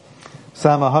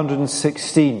Psalm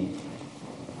 116.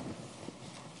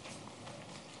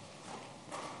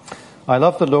 I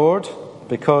love the Lord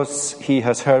because he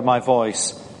has heard my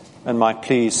voice and my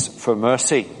pleas for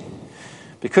mercy.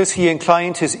 Because he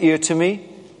inclined his ear to me,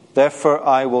 therefore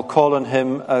I will call on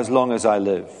him as long as I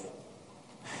live.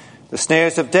 The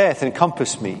snares of death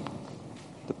encompassed me.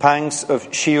 The pangs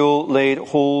of Sheol laid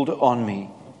hold on me.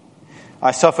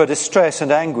 I suffered distress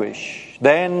and anguish.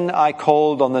 Then I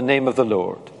called on the name of the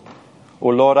Lord. O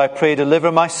Lord, I pray,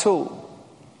 deliver my soul.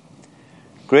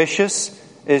 Gracious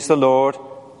is the Lord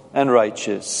and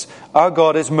righteous. Our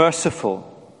God is merciful.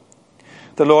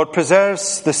 The Lord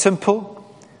preserves the simple.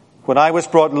 When I was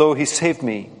brought low, he saved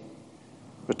me.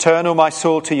 Return, O my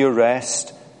soul, to your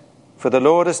rest, for the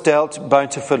Lord has dealt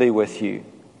bountifully with you.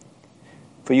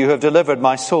 For you have delivered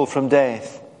my soul from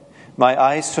death, my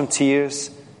eyes from tears,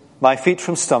 my feet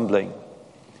from stumbling.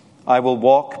 I will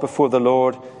walk before the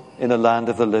Lord in the land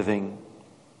of the living.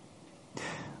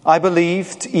 I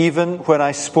believed even when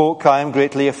I spoke, I am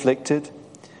greatly afflicted.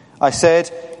 I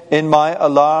said in my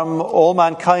alarm, all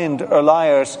mankind are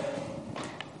liars.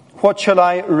 What shall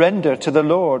I render to the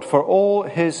Lord for all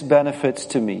his benefits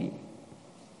to me?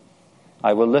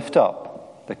 I will lift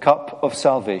up the cup of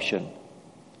salvation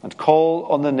and call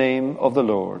on the name of the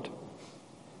Lord.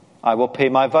 I will pay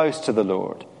my vows to the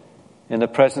Lord in the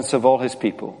presence of all his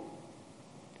people.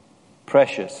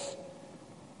 Precious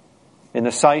in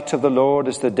the sight of the Lord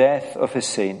is the death of his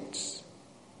saints.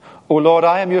 O Lord,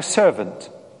 I am your servant.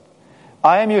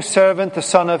 I am your servant, the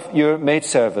son of your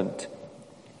maidservant.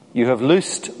 You have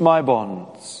loosed my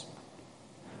bonds.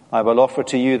 I will offer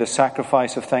to you the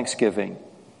sacrifice of thanksgiving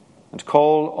and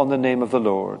call on the name of the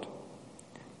Lord.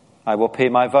 I will pay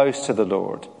my vows to the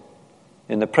Lord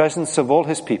in the presence of all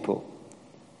his people,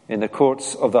 in the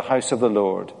courts of the house of the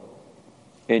Lord,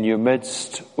 in your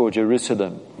midst, O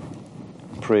Jerusalem.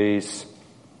 Praise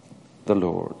the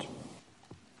Lord.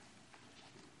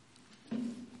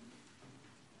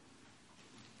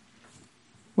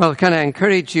 Well, can I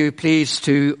encourage you, please,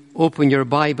 to open your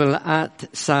Bible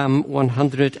at Psalm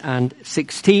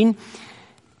 116,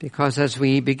 because as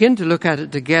we begin to look at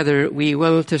it together, we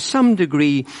will, to some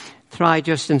degree, try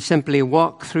just and simply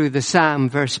walk through the psalm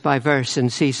verse by verse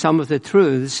and see some of the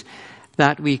truths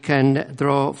that we can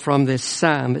draw from this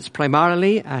psalm. It's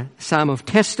primarily a psalm of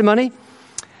testimony,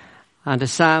 and a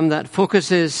psalm that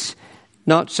focuses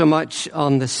not so much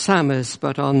on the psalmist,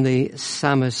 but on the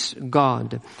psalmist's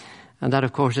God. And that,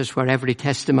 of course, is where every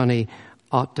testimony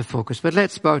ought to focus. But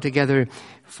let's bow together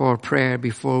for prayer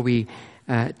before we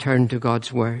turn to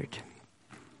God's Word.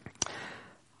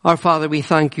 Our Father, we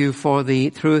thank you for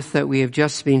the truth that we have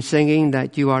just been singing,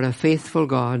 that you are a faithful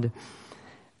God. And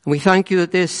we thank you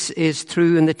that this is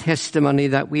true in the testimony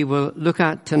that we will look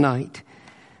at tonight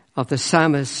of the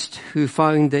psalmist who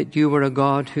found that you were a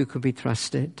God who could be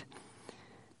trusted.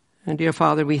 And dear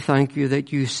Father, we thank you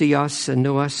that you see us and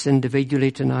know us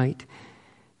individually tonight.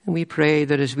 And we pray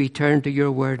that as we turn to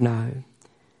your word now,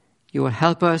 you will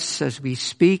help us as we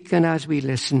speak and as we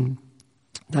listen,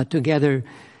 that together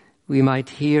we might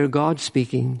hear God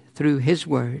speaking through his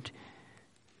word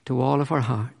to all of our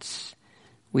hearts.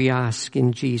 We ask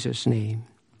in Jesus' name.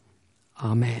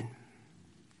 Amen.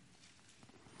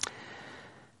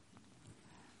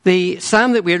 The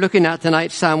psalm that we're looking at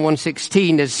tonight, Psalm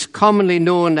 116, is commonly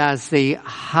known as the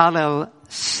Hallel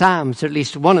Psalms, or at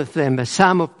least one of them, a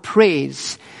psalm of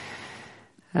praise,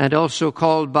 and also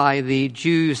called by the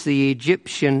Jews the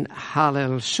Egyptian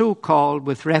Hallel, so called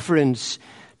with reference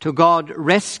to God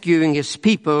rescuing his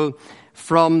people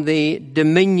from the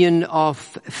dominion of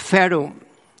Pharaoh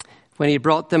when he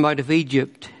brought them out of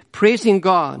Egypt, praising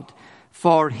God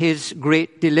for his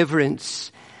great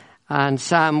deliverance. And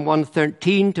Psalm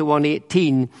 113 to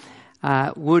 118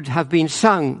 would have been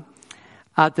sung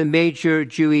at the major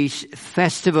Jewish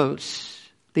festivals.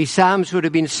 These psalms would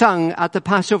have been sung at the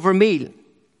Passover meal.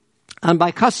 And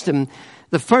by custom,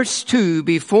 the first two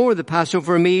before the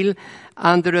Passover meal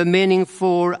and the remaining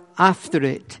four after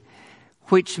it,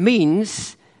 which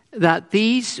means that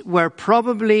these were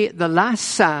probably the last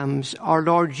psalms our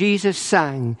Lord Jesus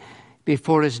sang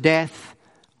before his death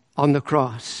on the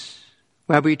cross.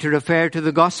 Were we to refer to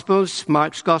the Gospels,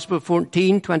 Mark's Gospel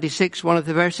 14:26, one of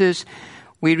the verses,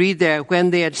 we read there, when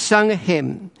they had sung a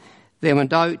hymn, they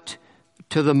went out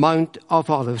to the Mount of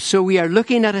Olives. So we are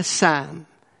looking at a psalm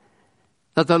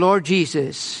that the Lord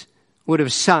Jesus would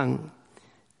have sung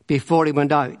before he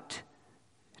went out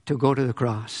to go to the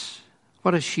cross.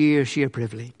 What a sheer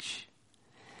privilege.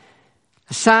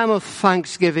 A psalm of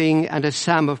thanksgiving and a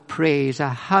psalm of praise, a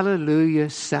hallelujah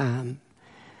psalm.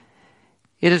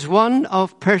 It is one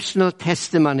of personal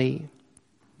testimony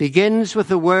begins with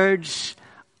the words,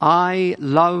 I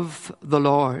love the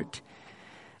Lord,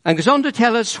 and goes on to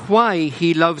tell us why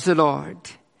he loves the Lord.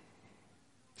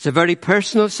 It's a very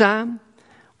personal psalm,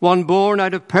 one born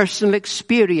out of personal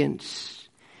experience.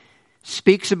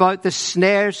 Speaks about the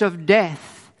snares of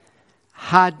death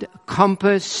had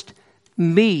compassed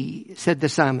me, said the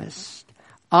psalmist.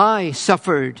 I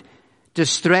suffered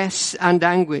distress and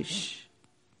anguish.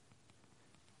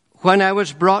 When I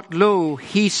was brought low,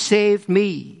 he saved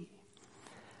me.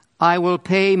 I will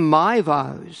pay my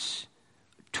vows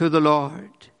to the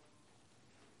Lord.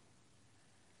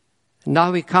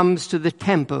 Now he comes to the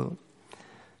temple,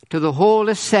 to the whole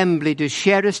assembly to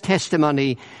share his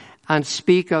testimony and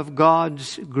speak of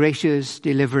God's gracious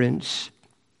deliverance.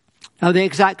 Now the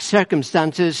exact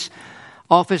circumstances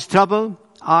of his trouble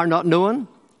are not known,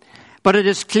 but it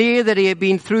is clear that he had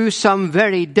been through some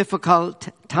very difficult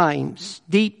times,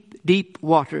 deep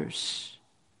waters.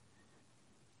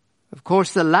 Of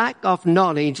course, the lack of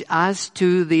knowledge as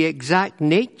to the exact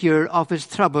nature of his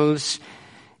troubles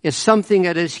is something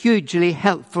that is hugely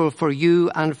helpful for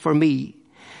you and for me,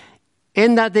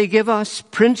 in that they give us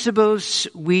principles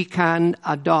we can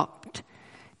adopt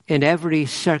in every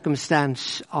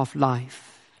circumstance of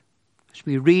life. As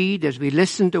we read, as we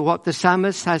listen to what the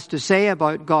psalmist has to say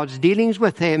about God's dealings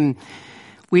with him,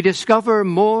 we discover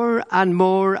more and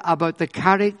more about the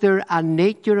character and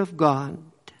nature of God.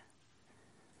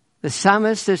 The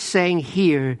psalmist is saying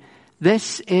here,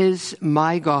 this is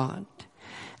my God.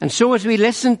 And so as we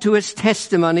listen to his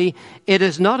testimony, it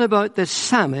is not about the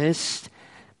psalmist,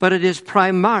 but it is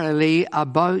primarily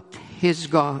about his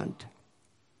God.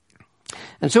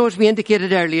 And so as we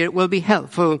indicated earlier, it will be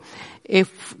helpful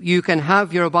if you can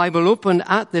have your Bible open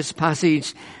at this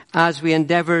passage as we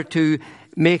endeavor to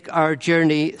make our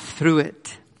journey through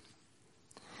it.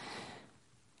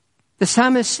 The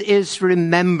psalmist is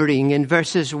remembering in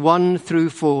verses 1 through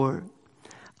 4.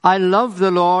 I love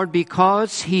the Lord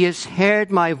because he has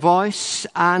heard my voice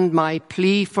and my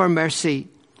plea for mercy.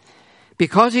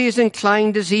 Because he has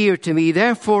inclined his ear to me,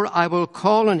 therefore I will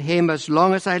call on him as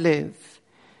long as I live.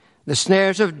 The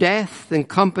snares of death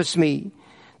encompass me.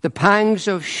 The pangs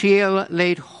of Sheol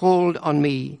laid hold on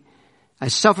me. I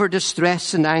suffered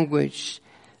distress and anguish.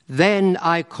 Then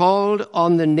I called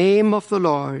on the name of the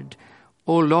Lord.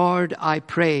 O Lord, I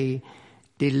pray,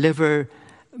 deliver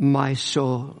my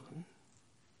soul.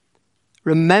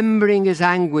 Remembering his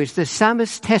anguish, the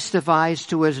psalmist testifies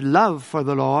to his love for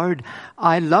the Lord.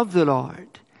 I love the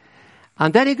Lord.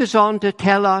 And then he goes on to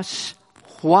tell us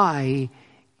why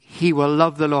he will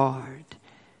love the Lord.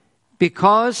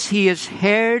 Because he has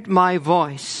heard my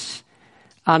voice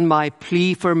and my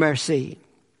plea for mercy.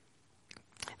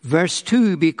 Verse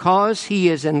 2, because he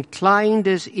has inclined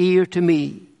his ear to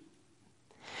me.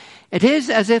 It is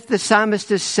as if the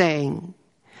psalmist is saying,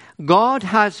 God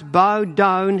has bowed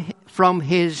down from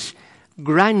his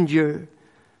grandeur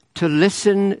to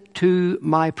listen to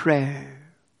my prayer.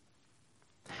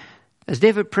 As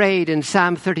David prayed in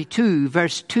Psalm 32,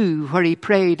 verse 2, where he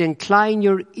prayed, incline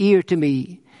your ear to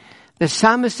me. The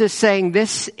psalmist is saying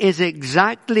this is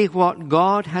exactly what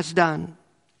God has done.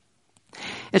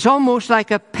 It's almost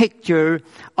like a picture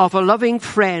of a loving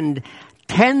friend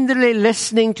tenderly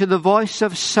listening to the voice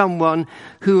of someone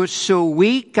who is so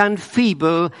weak and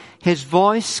feeble, his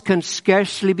voice can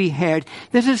scarcely be heard.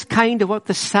 This is kind of what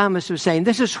the psalmist was saying.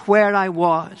 This is where I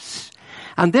was.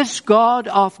 And this God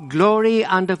of glory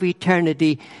and of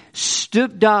eternity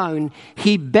stooped down.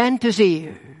 He bent his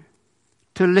ear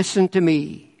to listen to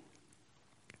me.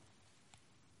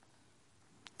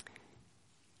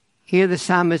 Here the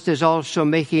psalmist is also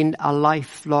making a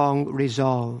lifelong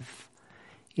resolve.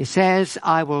 He says,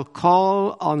 I will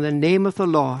call on the name of the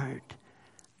Lord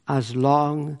as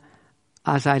long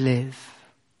as I live.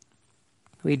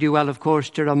 We do well, of course,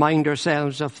 to remind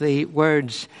ourselves of the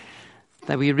words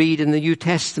that we read in the New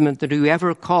Testament, that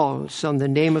whoever calls on the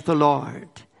name of the Lord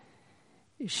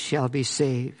shall be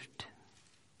saved.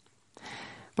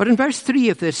 But in verse 3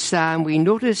 of this psalm, we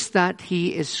notice that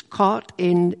he is caught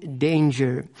in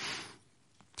danger.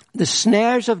 The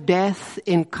snares of death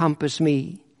encompass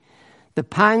me. The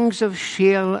pangs of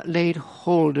Sheol laid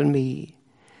hold on me.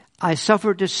 I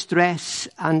suffered distress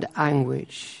and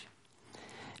anguish.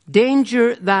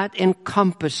 Danger that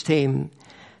encompassed him,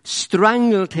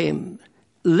 strangled him.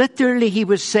 Literally, he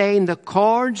was saying the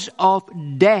cords of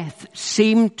death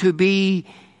seemed to be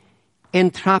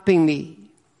entrapping me.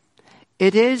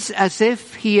 It is as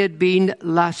if he had been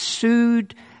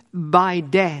lassoed by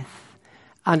death,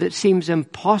 and it seems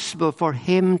impossible for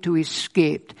him to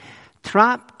escape,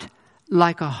 trapped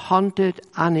like a haunted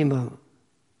animal.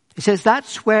 He says,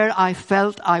 that's where I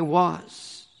felt I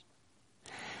was.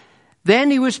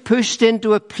 Then he was pushed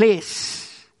into a place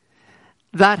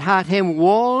that had him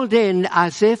walled in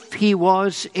as if he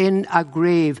was in a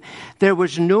grave. There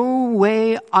was no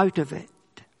way out of it.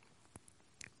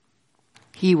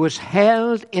 He was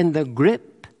held in the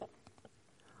grip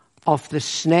of the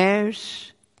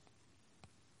snares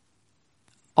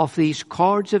of these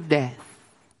cords of death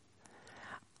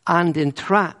and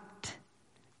entrapped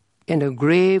in a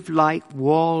grave-like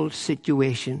walled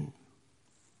situation.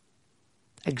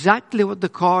 Exactly what the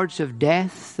cords of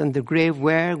death and the grave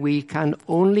were, we can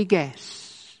only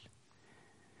guess.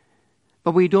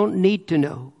 But we don't need to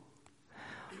know.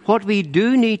 What we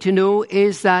do need to know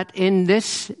is that in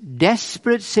this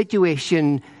desperate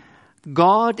situation,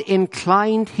 God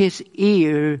inclined his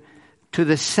ear to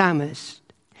the psalmist.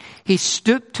 He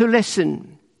stooped to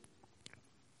listen.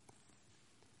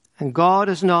 And God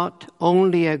is not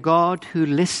only a God who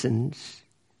listens,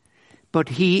 but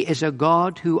he is a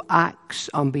God who acts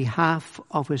on behalf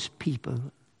of his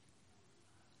people.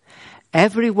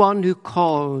 Everyone who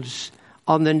calls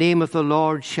on the name of the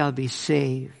Lord shall be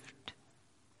saved.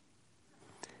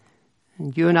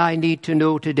 And you and I need to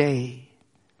know today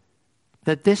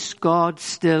that this God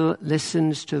still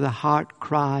listens to the heart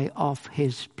cry of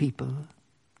his people.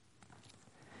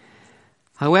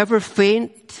 However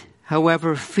faint,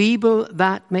 however feeble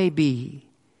that may be,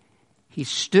 he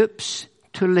stoops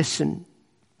to listen.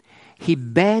 He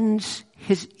bends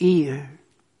his ear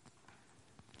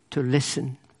to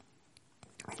listen.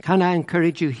 Can I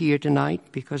encourage you here tonight,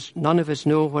 because none of us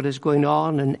know what is going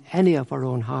on in any of our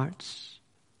own hearts.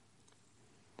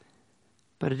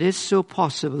 But it is so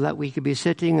possible that we could be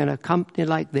sitting in a company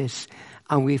like this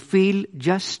and we feel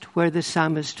just where the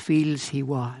psalmist feels he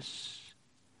was.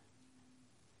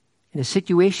 In a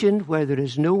situation where there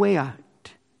is no way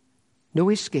out, no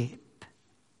escape.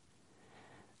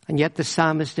 And yet the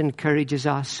psalmist encourages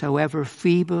us, however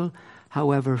feeble,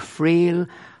 however frail,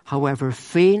 however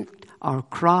faint our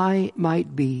cry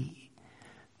might be,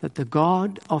 that the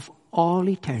God of all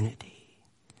eternity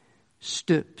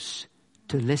stoops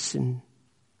to listen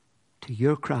to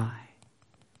your cry,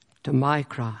 to my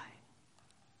cry.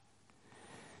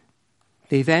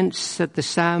 The events that the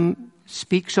psalm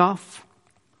speaks of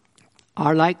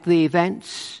are like the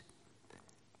events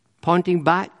pointing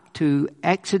back to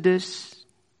Exodus,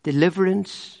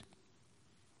 deliverance,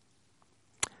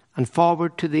 and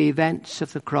forward to the events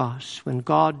of the cross when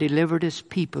God delivered his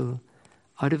people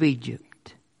out of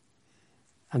Egypt,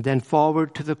 and then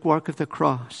forward to the work of the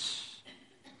cross.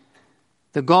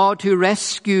 The God who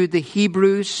rescued the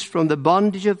Hebrews from the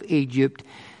bondage of Egypt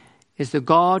is the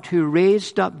God who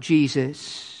raised up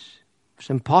Jesus. It's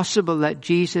impossible that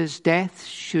Jesus' death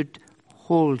should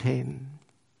hold him.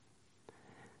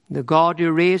 The God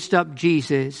who raised up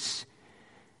Jesus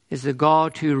is the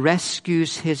God who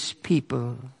rescues his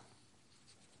people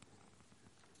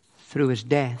through his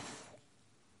death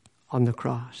on the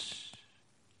cross.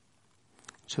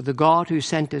 So the God who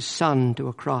sent his Son to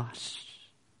a cross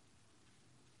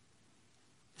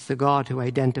is the God who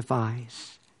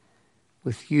identifies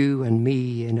with you and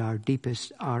me in our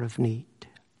deepest hour of need.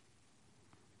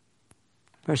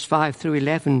 Verse 5 through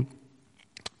 11,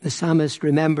 the psalmist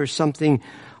remembers something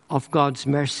of God's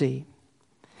mercy.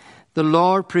 The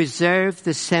Lord preserves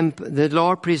the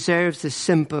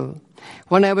simple.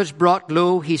 When I was brought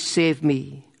low, he saved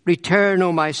me. Return,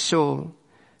 O my soul,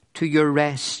 to your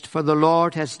rest, for the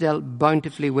Lord has dealt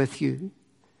bountifully with you.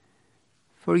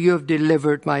 For you have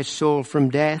delivered my soul from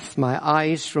death, my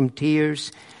eyes from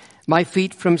tears, my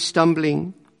feet from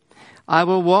stumbling. I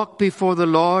will walk before the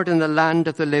Lord in the land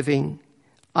of the living.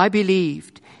 I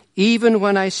believed, even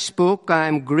when I spoke, I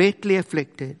am greatly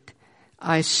afflicted.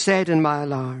 I said in my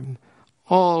alarm,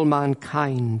 all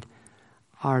mankind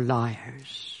are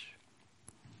liars.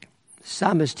 The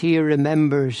psalmist here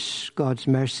remembers God's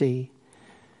mercy.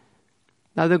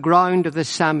 Now the ground of the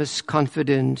psalmist's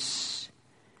confidence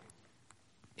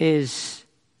is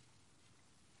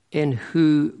in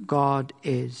who God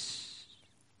is.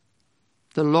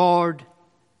 The Lord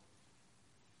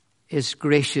is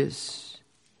gracious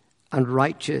and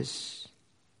righteous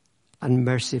and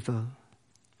merciful.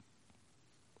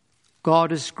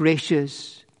 God is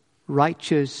gracious,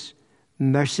 righteous,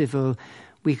 merciful.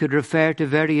 We could refer to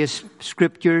various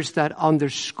scriptures that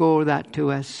underscore that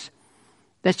to us.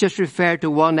 Let's just refer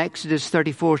to one, Exodus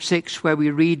 34:6, where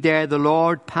we read there, the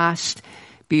Lord passed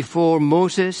before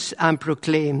Moses and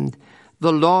proclaimed,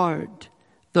 the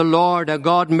Lord, a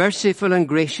God merciful and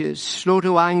gracious, slow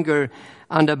to anger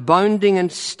and abounding in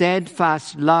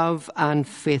steadfast love and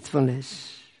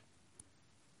faithfulness.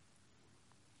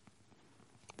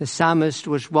 The psalmist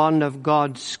was one of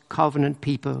God's covenant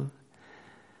people.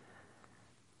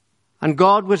 And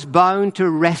God was bound to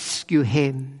rescue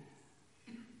him.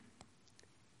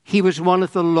 He was one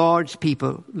of the Lord's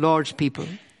people.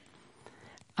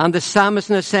 And the psalmist,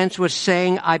 in a sense, was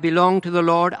saying, I belong to the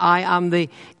Lord. I am the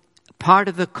part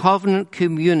of the covenant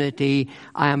community.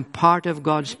 I am part of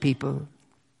God's people.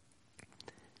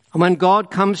 And when God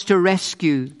comes to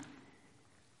rescue,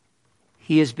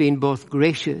 he has been both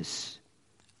gracious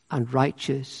and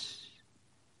righteous.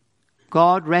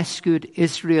 God rescued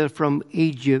Israel from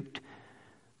Egypt,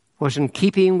 was in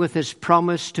keeping with his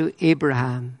promise to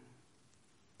Abraham.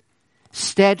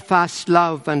 Steadfast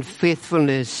love and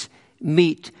faithfulness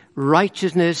meet,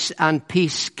 righteousness and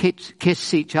peace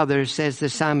kiss each other, says the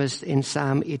psalmist in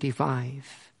Psalm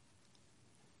 85.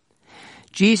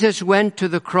 Jesus went to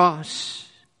the cross,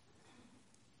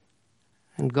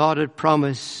 and God had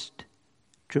promised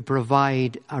to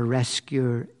provide a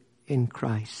rescuer in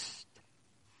Christ.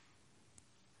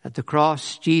 At the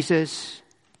cross, Jesus,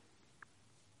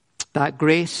 that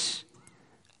grace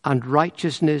and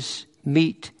righteousness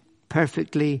meet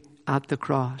perfectly at the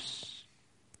cross.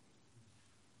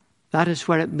 That is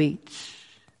where it meets.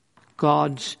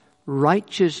 God's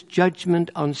righteous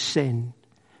judgment on sin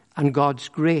and God's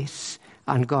grace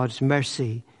and God's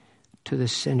mercy to the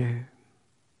sinner.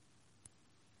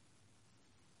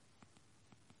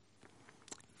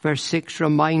 Verse 6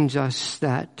 reminds us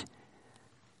that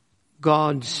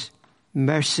God's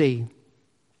mercy,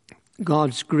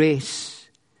 God's grace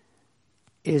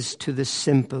is to the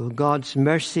simple. God's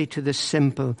mercy to the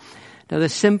simple. Now, the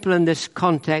simple in this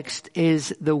context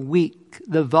is the weak,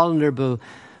 the vulnerable,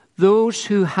 those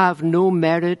who have no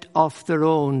merit of their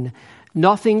own,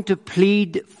 nothing to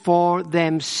plead for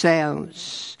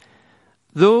themselves,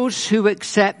 those who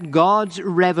accept God's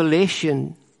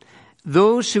revelation,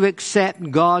 those who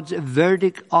accept God's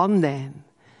verdict on them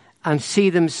and see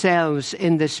themselves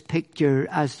in this picture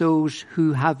as those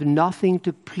who have nothing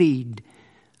to plead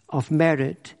of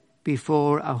merit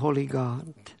before a holy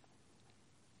God.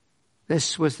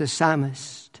 This was the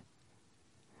psalmist.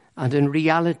 And in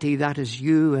reality, that is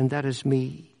you and that is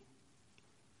me.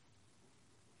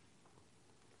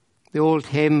 The old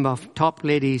hymn of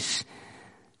Topladies,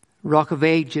 Rock of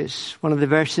Ages, one of the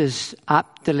verses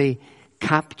aptly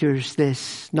captures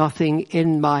this. Nothing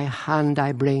in my hand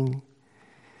I bring.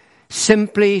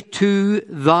 Simply to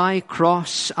thy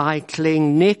cross I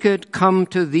cling. Naked come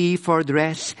to thee for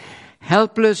dress.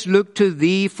 Helpless look to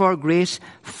thee for grace.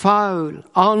 Foul,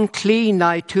 unclean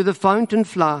I to the fountain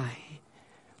fly.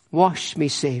 Wash me,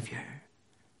 Saviour,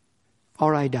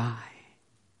 or I die.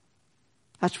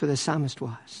 That's where the psalmist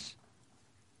was.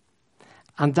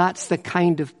 And that's the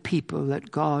kind of people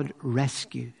that God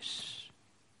rescues.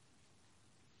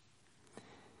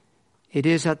 It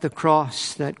is at the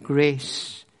cross that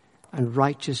grace and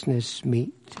righteousness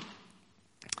meet.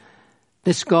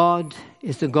 This God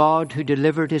is the God who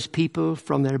delivered his people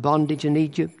from their bondage in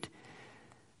Egypt.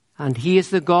 And he is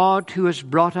the God who has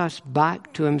brought us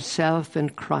back to himself in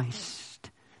Christ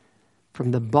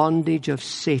from the bondage of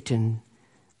Satan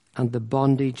and the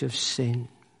bondage of sin.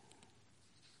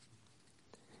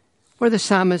 Where the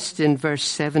psalmist in verse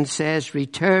 7 says,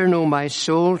 Return, O my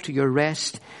soul, to your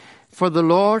rest, for the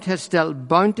Lord has dealt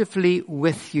bountifully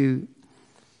with you.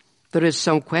 There is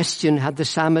some question, had the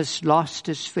psalmist lost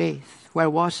his faith? Where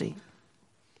was he?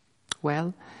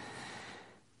 Well,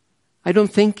 I don't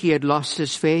think he had lost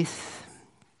his faith,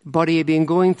 but he had been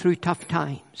going through tough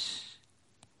times.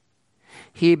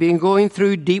 He had been going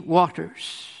through deep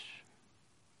waters.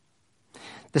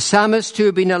 The psalmist who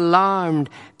had been alarmed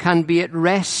can be at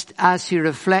rest as he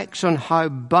reflects on how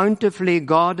bountifully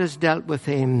God has dealt with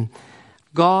him.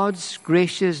 God's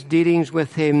gracious dealings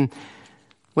with him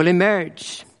will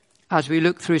emerge as we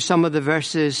look through some of the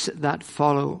verses that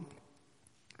follow.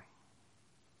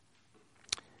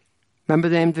 Remember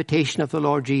the invitation of the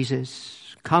Lord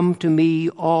Jesus. Come to me,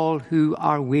 all who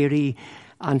are weary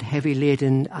and heavy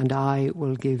laden, and I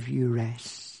will give you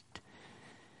rest.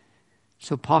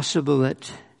 So possible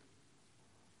that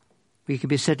we could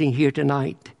be sitting here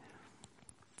tonight,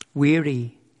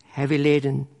 weary, heavy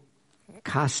laden,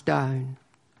 cast down,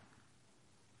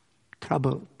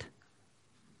 troubled.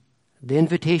 The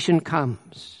invitation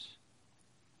comes.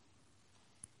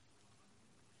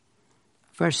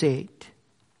 Verse 8.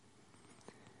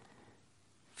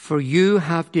 For you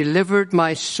have delivered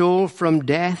my soul from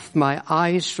death, my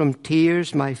eyes from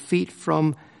tears, my feet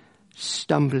from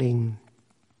stumbling.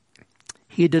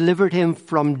 He delivered him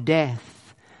from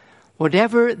death.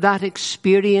 Whatever that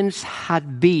experience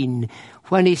had been,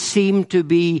 when he seemed to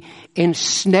be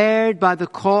ensnared by the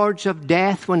cords of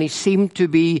death, when he seemed to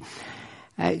be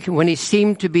when he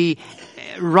seemed to be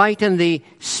right in the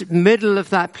middle of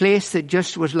that place that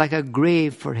just was like a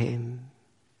grave for him.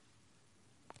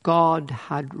 God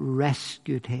had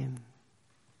rescued him.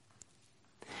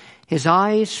 His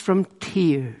eyes from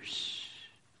tears,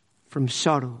 from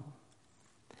sorrow,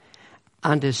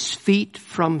 and his feet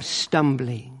from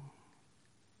stumbling.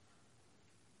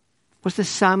 Was the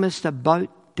psalmist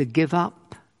about to give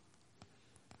up?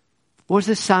 Was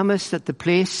the psalmist at the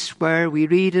place where we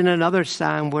read in another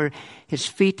psalm where his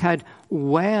feet had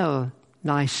well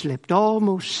nigh slipped,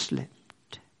 almost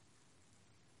slipped?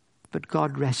 But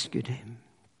God rescued him.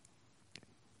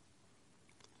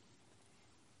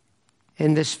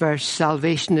 In this verse,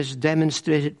 salvation is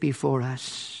demonstrated before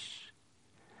us,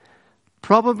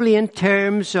 probably in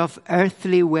terms of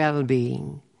earthly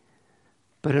well-being,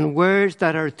 but in words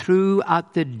that are true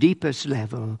at the deepest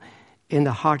level in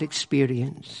the heart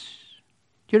experience.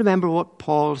 Do you remember what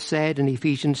Paul said in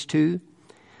Ephesians 2?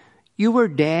 You were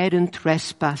dead in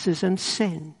trespasses and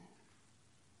sin.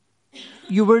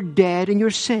 You were dead in your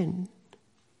sin.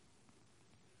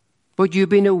 But you've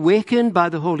been awakened by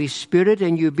the Holy Spirit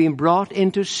and you've been brought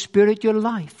into spiritual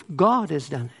life. God has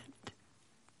done it.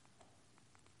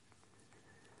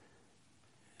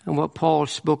 And what Paul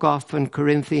spoke of in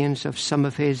Corinthians of some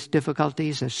of his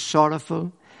difficulties as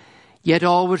sorrowful, yet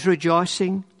always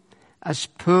rejoicing, as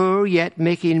poor, yet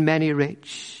making many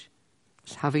rich,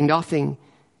 as having nothing,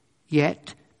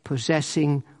 yet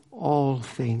possessing all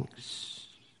things.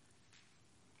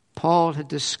 Paul had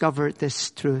discovered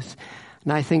this truth.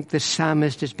 And I think the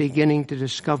psalmist is beginning to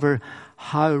discover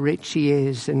how rich he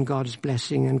is in God's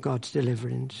blessing and God's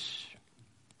deliverance.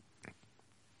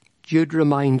 Jude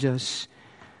reminds us,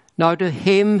 now to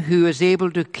him who is able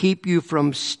to keep you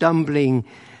from stumbling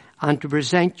and to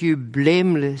present you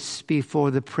blameless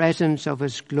before the presence of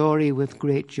his glory with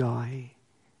great joy.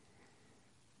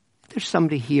 There's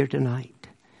somebody here tonight,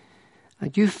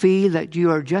 and you feel that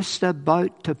you are just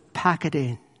about to pack it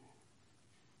in.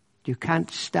 You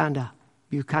can't stand up.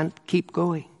 You can't keep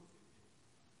going.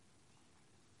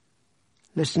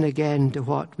 Listen again to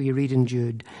what we read in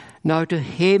Jude. Now to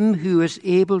him who is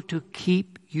able to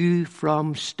keep you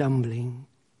from stumbling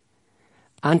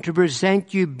and to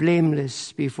present you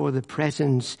blameless before the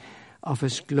presence of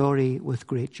his glory with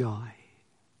great joy.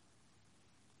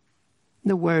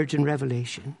 The words in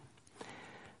Revelation.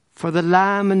 For the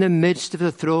Lamb in the midst of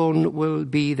the throne will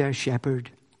be their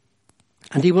shepherd,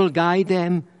 and he will guide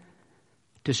them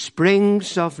to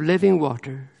springs of living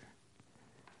water,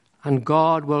 and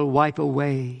God will wipe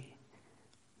away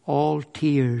all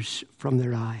tears from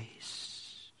their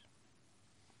eyes.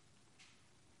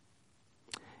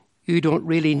 You don't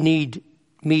really need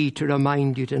me to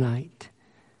remind you tonight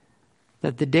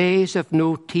that the days of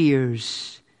no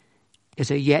tears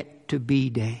is a yet-to-be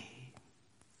day,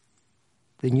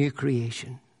 the new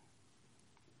creation.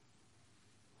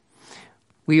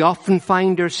 We often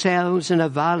find ourselves in a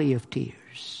valley of tears.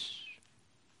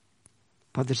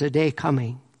 But there's a day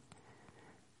coming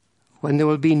when there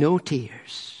will be no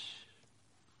tears,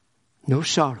 no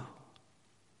sorrow,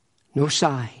 no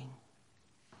sighing,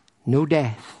 no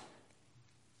death.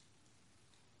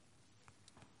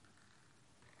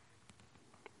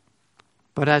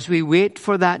 But as we wait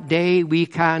for that day, we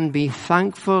can be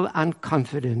thankful and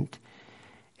confident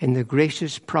in the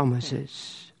gracious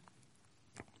promises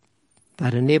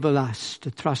that enable us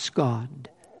to trust God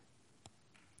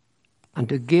and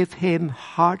to give him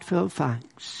heartfelt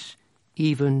thanks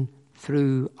even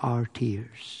through our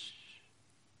tears.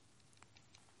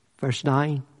 Verse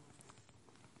 9.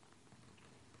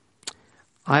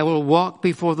 I will walk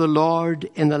before the Lord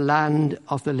in the land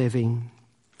of the living.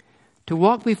 To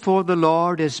walk before the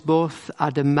Lord is both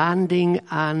a demanding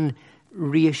and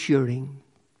reassuring.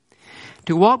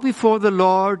 To walk before the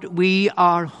Lord, we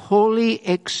are wholly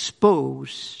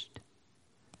exposed.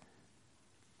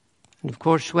 And of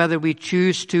course, whether we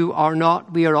choose to or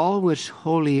not, we are always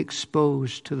wholly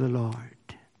exposed to the Lord.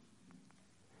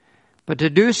 But to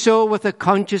do so with a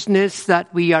consciousness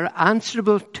that we are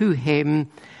answerable to him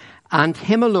and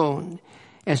him alone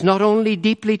is not only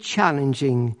deeply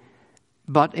challenging,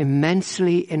 but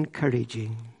immensely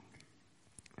encouraging.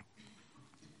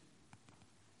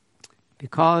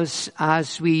 Because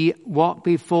as we walk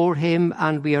before him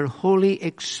and we are wholly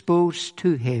exposed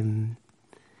to him,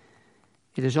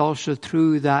 it is also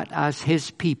true that as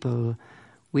his people,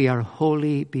 we are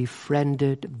wholly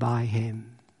befriended by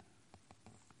him.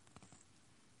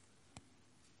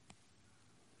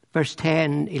 Verse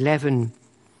 10, 11.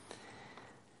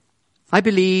 I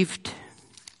believed,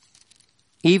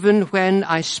 even when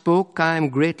I spoke, I am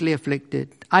greatly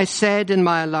afflicted. I said in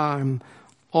my alarm,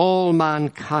 all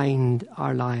mankind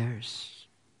are liars.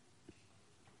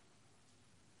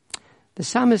 The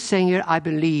psalmist is saying here, I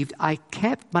believed, I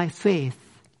kept my faith.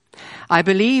 I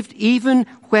believed even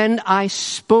when I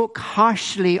spoke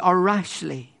harshly or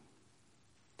rashly,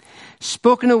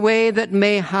 spoke in a way that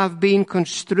may have been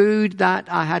construed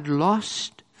that I had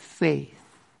lost faith.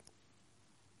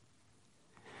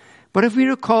 But if we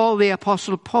recall, the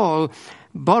Apostle Paul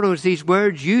borrows these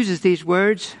words, uses these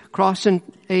words across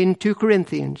in 2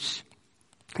 Corinthians,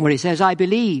 where he says, I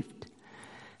believed,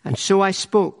 and so I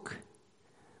spoke.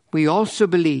 We also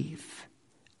believe,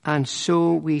 and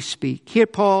so we speak. Here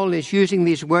Paul is using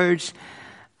these words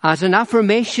as an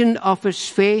affirmation of his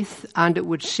faith, and it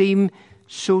would seem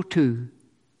so too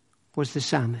was the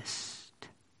psalmist.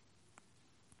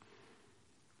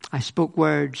 I spoke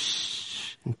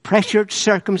words in pressured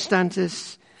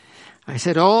circumstances. I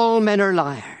said, all men are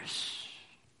liars.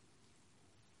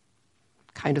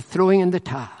 Kind of throwing in the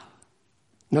towel.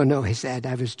 No, he said,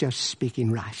 I was just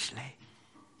speaking rashly.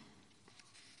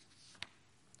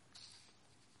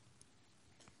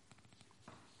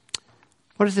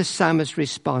 What is the psalmist's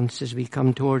response as we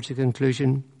come towards the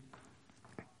conclusion?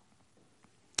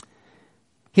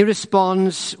 He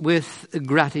responds with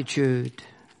gratitude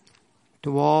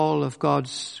to all of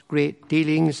God's great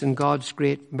dealings and God's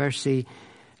great mercy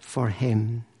for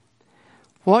him.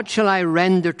 What shall I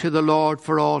render to the Lord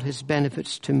for all his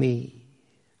benefits to me?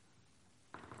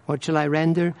 What shall I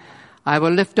render? I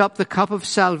will lift up the cup of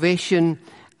salvation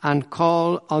and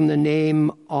call on the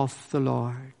name of the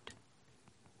Lord.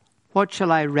 What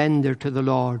shall I render to the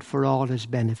Lord for all his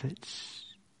benefits?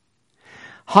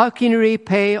 How can he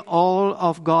repay all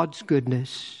of God's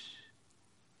goodness?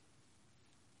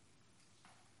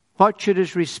 What should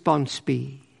his response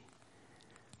be?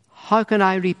 How can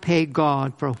I repay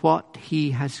God for what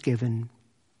he has given?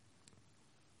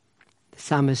 The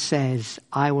psalmist says,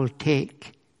 I will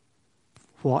take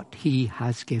what he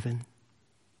has given.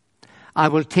 I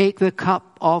will take the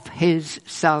cup of his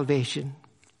salvation.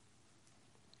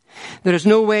 There is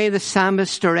no way the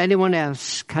psalmist or anyone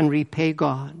else can repay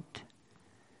God.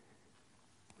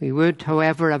 We would,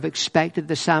 however, have expected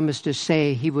the psalmist to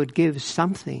say he would give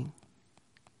something.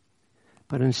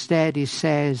 But instead he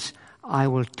says, I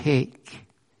will take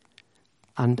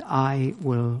and I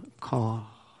will call.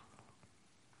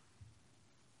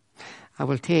 I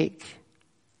will take.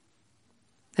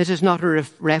 This is not a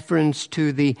reference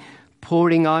to the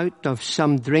pouring out of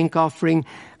some drink offering,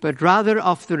 but rather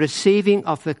of the receiving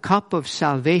of the cup of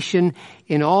salvation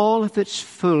in all of its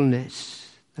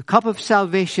fullness. The cup of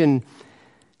salvation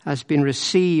has been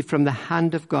received from the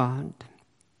hand of God.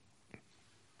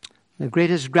 The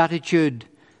greatest gratitude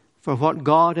for what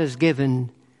God has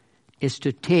given is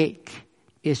to take,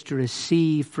 is to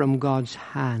receive from God's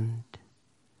hand.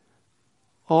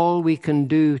 All we can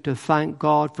do to thank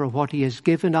God for what he has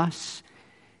given us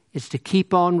is to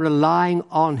keep on relying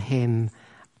on him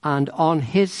and on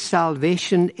his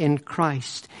salvation in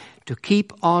Christ, to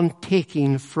keep on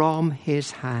taking from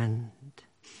his hand.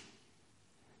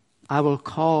 I will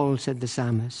call, said the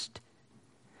psalmist.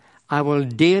 I will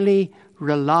daily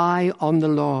rely on the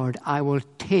Lord. I will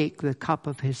take the cup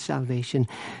of his salvation.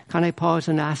 Can I pause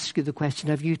and ask you the question,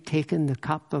 have you taken the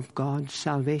cup of God's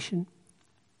salvation?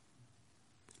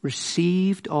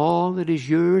 Received all that is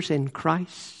yours in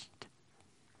Christ?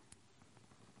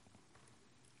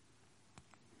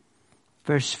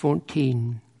 Verse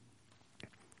 14.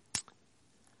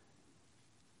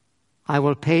 I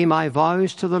will pay my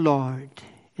vows to the Lord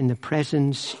in the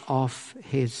presence of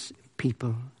his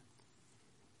people.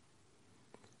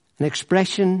 An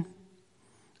expression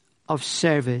of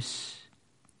service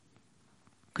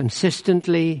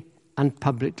consistently and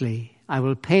publicly. I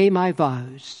will pay my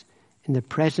vows in the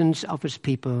presence of his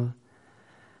people.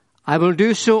 I will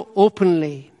do so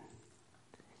openly.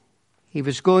 He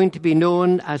was going to be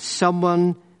known as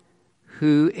someone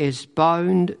who is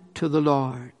bound to the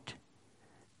Lord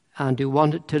and who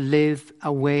wanted to live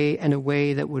in a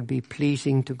way that would be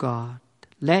pleasing to God.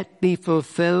 Let me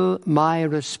fulfill my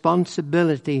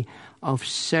responsibility of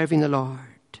serving the Lord.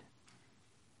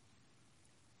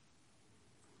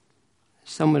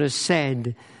 Someone has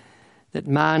said that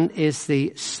man is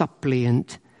the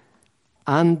suppliant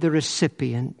and the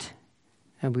recipient.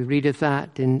 And we read of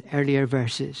that in earlier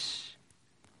verses.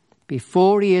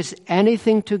 Before he has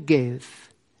anything to give,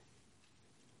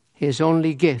 his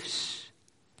only gifts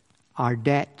are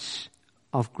debts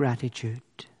of gratitude.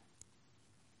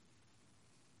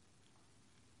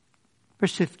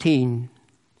 Verse 15,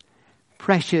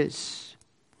 precious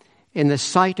in the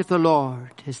sight of the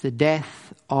Lord is the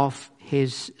death of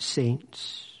his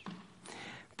saints.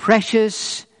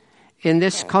 Precious in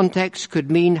this context could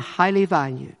mean highly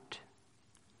valued,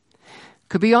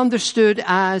 could be understood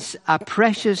as a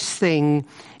precious thing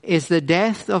is the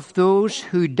death of those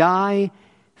who die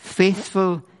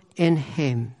faithful in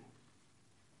him.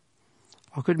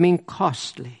 Or could mean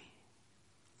costly.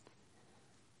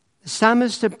 The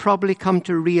psalmist had probably come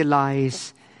to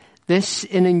realize this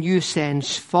in a new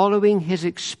sense following his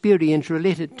experience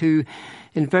related to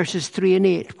in verses 3 and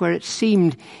 8, where it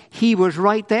seemed he was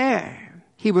right there.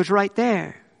 He was right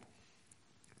there.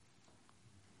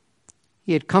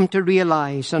 He had come to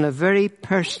realize on a very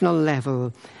personal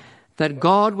level that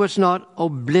God was not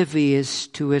oblivious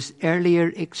to his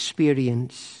earlier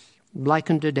experience,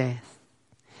 like unto death.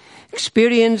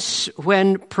 Experience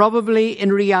when probably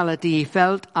in reality he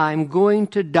felt, I'm going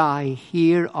to die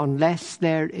here unless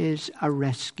there is a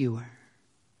rescuer.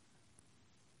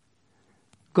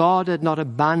 God had not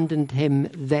abandoned him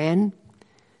then.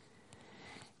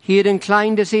 He had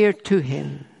inclined his ear to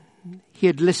him. He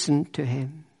had listened to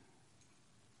him.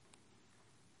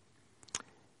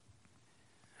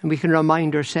 And we can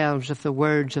remind ourselves of the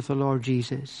words of the Lord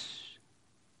Jesus.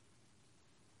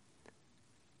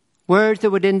 Words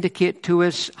that would indicate to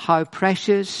us how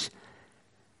precious,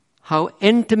 how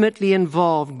intimately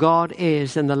involved God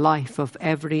is in the life of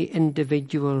every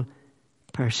individual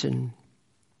person.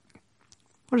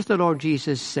 What does the Lord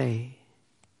Jesus say?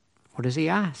 What does he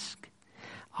ask?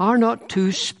 Are not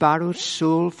 2 sparrows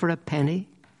sold for a penny?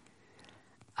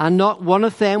 And not one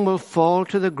of them will fall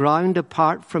to the ground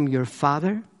apart from your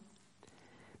Father?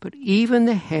 But even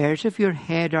the hairs of your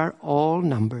head are all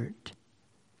numbered.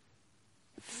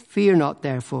 Fear not,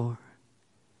 therefore.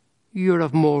 You are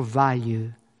of more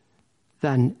value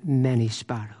than many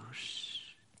sparrows.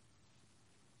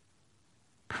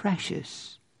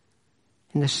 Precious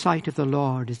in the sight of the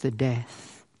Lord is the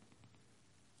death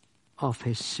of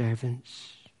his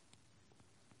servants.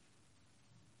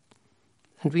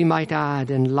 And we might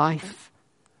add, in life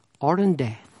or in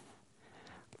death,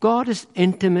 God is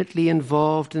intimately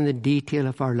involved in the detail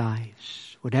of our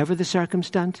lives, whatever the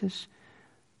circumstances.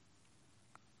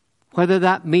 Whether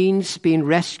that means being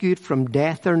rescued from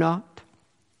death or not.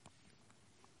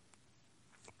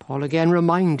 Paul again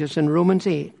reminds us in Romans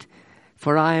 8,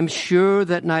 for I am sure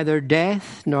that neither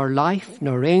death, nor life,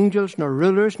 nor angels, nor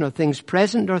rulers, nor things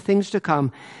present, nor things to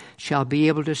come shall be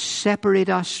able to separate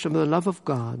us from the love of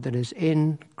God that is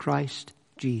in Christ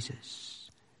Jesus.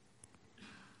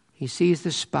 He sees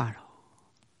the sparrow.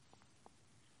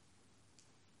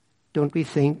 Don't we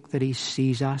think that he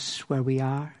sees us where we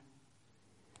are?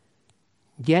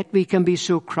 Yet we can be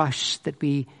so crushed that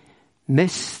we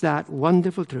miss that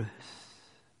wonderful truth.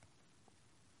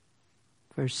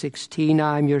 Verse 16,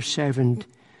 I am your servant.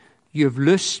 You have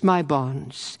loosed my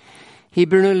bonds. He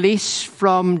been released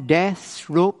from death's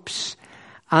ropes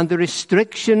and the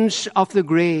restrictions of the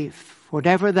grave,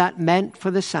 whatever that meant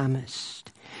for the psalmist.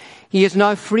 He is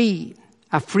now free,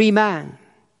 a free man,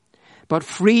 but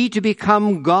free to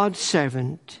become God's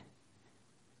servant,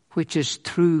 which is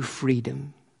true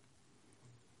freedom.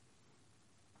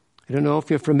 I don't know if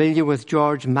you're familiar with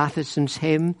George Matheson's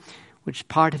hymn, which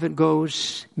part of it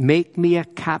goes, make me a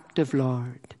captive,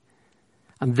 Lord,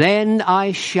 and then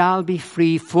I shall be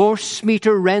free. Force me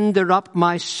to render up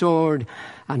my sword,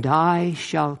 and I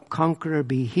shall conqueror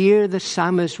be. Here the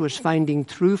psalmist was finding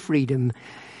true freedom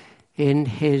in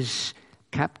his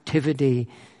captivity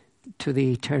to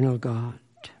the eternal God.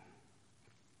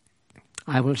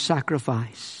 I will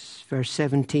sacrifice, verse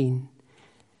 17.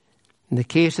 In the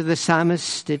case of the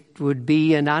psalmist, it would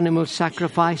be an animal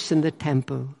sacrifice in the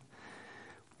temple.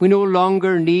 We no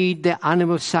longer need the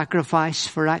animal sacrifice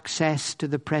for access to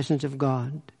the presence of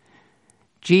God.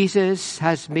 Jesus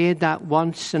has made that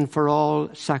once and for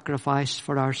all sacrifice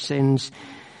for our sins.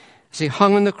 As he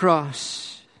hung on the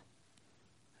cross,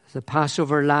 as the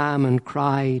Passover lamb, and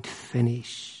cried,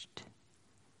 finished.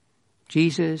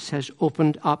 Jesus has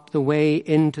opened up the way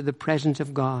into the presence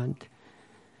of God.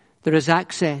 There is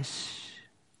access.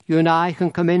 You and I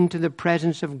can come into the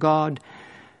presence of God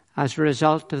as a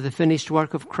result of the finished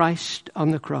work of Christ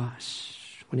on the cross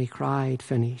when he cried,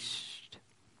 finished.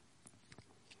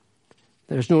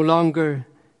 There's no longer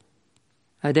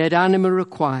a dead animal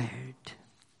required.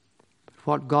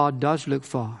 What God does look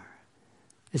for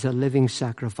is a living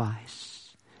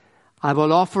sacrifice. I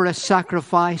will offer a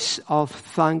sacrifice of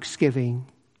thanksgiving.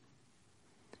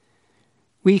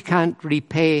 We can't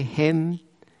repay him.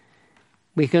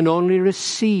 We can only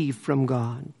receive from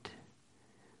God.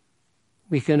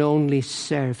 We can only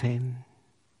serve him.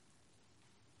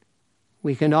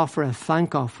 We can offer a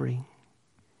thank offering.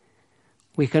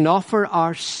 We can offer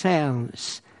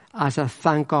ourselves as a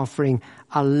thank offering,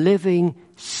 a living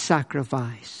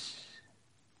sacrifice.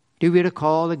 Do we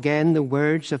recall again the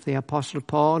words of the Apostle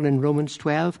Paul in Romans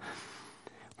 12,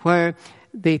 where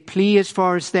the plea is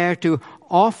for us there to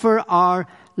offer our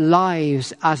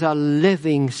lives as a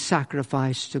living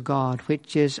sacrifice to God,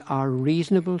 which is our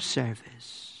reasonable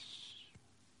service.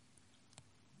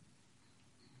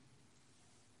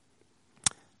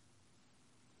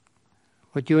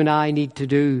 What you and I need to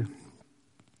do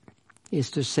is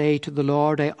to say to the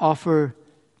Lord, I offer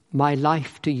my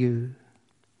life to you.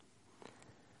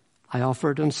 I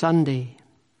offered on Sunday,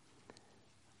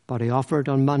 but I offered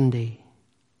on Monday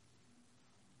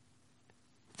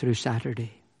through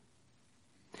Saturday.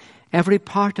 Every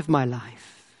part of my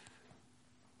life,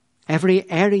 every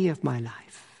area of my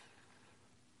life.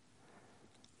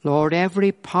 Lord,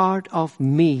 every part of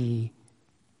me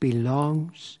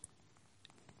belongs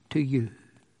to you.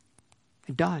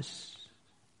 It does.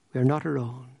 We're not our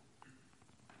own.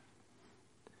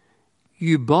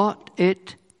 You bought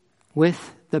it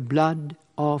with the blood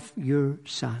of your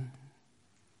Son.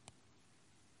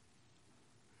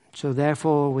 So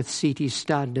therefore, with C.T.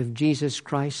 Studd, if Jesus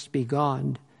Christ be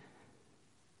God,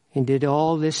 and did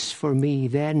all this for me,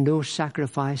 then no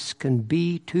sacrifice can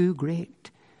be too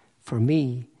great for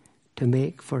me to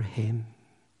make for him.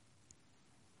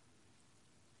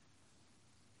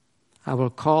 I will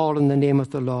call in the name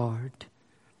of the Lord.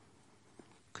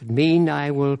 Could mean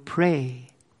I will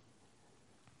pray.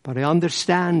 But I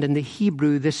understand in the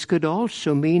Hebrew this could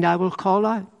also mean I will call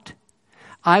out.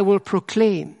 I will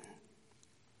proclaim.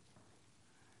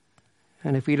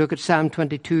 And if we look at Psalm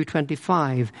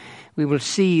 22:25, we will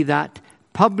see that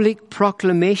public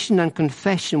proclamation and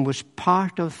confession was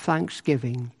part of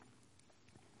thanksgiving.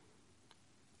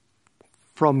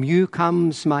 From you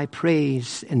comes my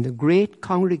praise in the great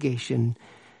congregation.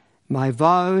 My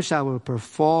vows I will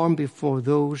perform before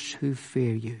those who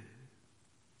fear you.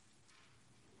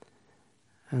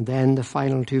 And then the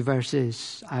final two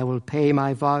verses, I will pay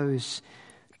my vows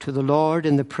to the Lord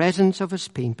in the presence of his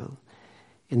people,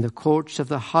 in the courts of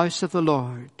the house of the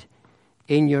Lord,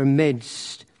 in your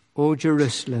midst, O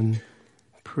Jerusalem,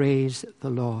 praise the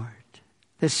Lord.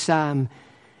 This psalm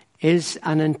is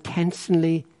an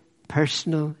intensely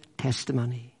personal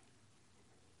testimony.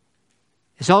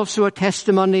 It's also a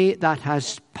testimony that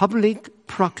has public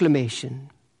proclamation.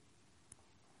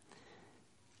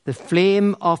 The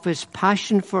flame of his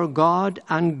passion for God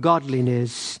and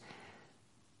godliness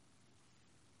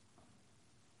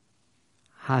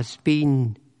has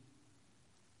been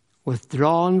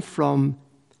withdrawn from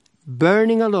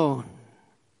burning alone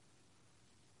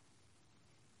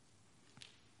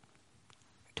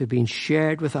to being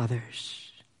shared with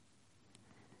others.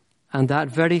 And that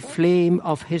very flame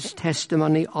of his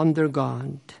testimony under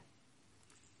God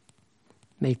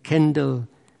may kindle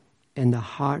in the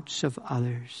hearts of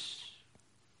others.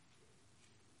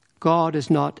 God is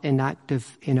not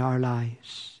inactive in our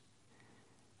lives.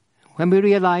 When we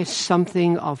realize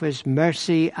something of his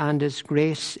mercy and his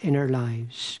grace in our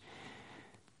lives,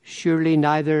 surely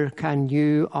neither can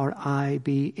you or I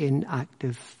be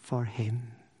inactive for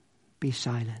him. Be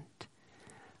silent.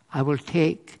 I will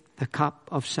take the cup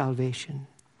of salvation.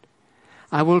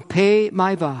 I will pay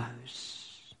my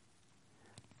vows.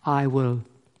 I will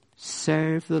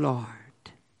serve the Lord.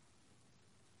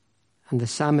 And the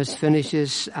psalmist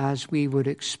finishes as we would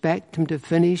expect him to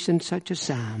finish in such a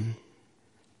psalm.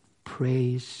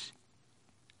 Praise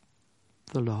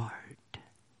the Lord.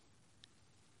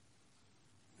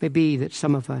 Maybe that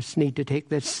some of us need to take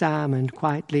this psalm and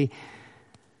quietly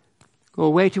go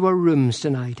away to our rooms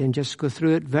tonight and just go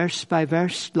through it verse by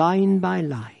verse, line by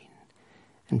line,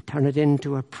 and turn it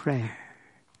into a prayer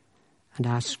and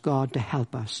ask God to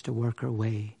help us to work our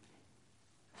way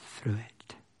through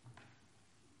it.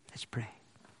 Let's pray.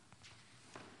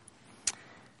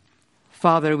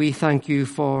 Father, we thank you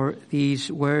for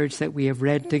these words that we have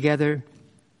read together,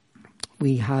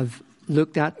 we have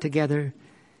looked at together,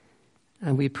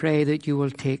 and we pray that you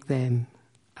will take them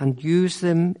and use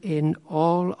them in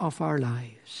all of our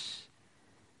lives,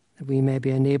 that we may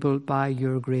be enabled by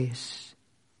your grace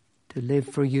to live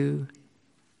for you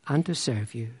and to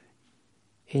serve you.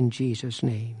 In Jesus'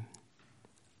 name,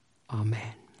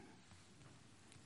 amen.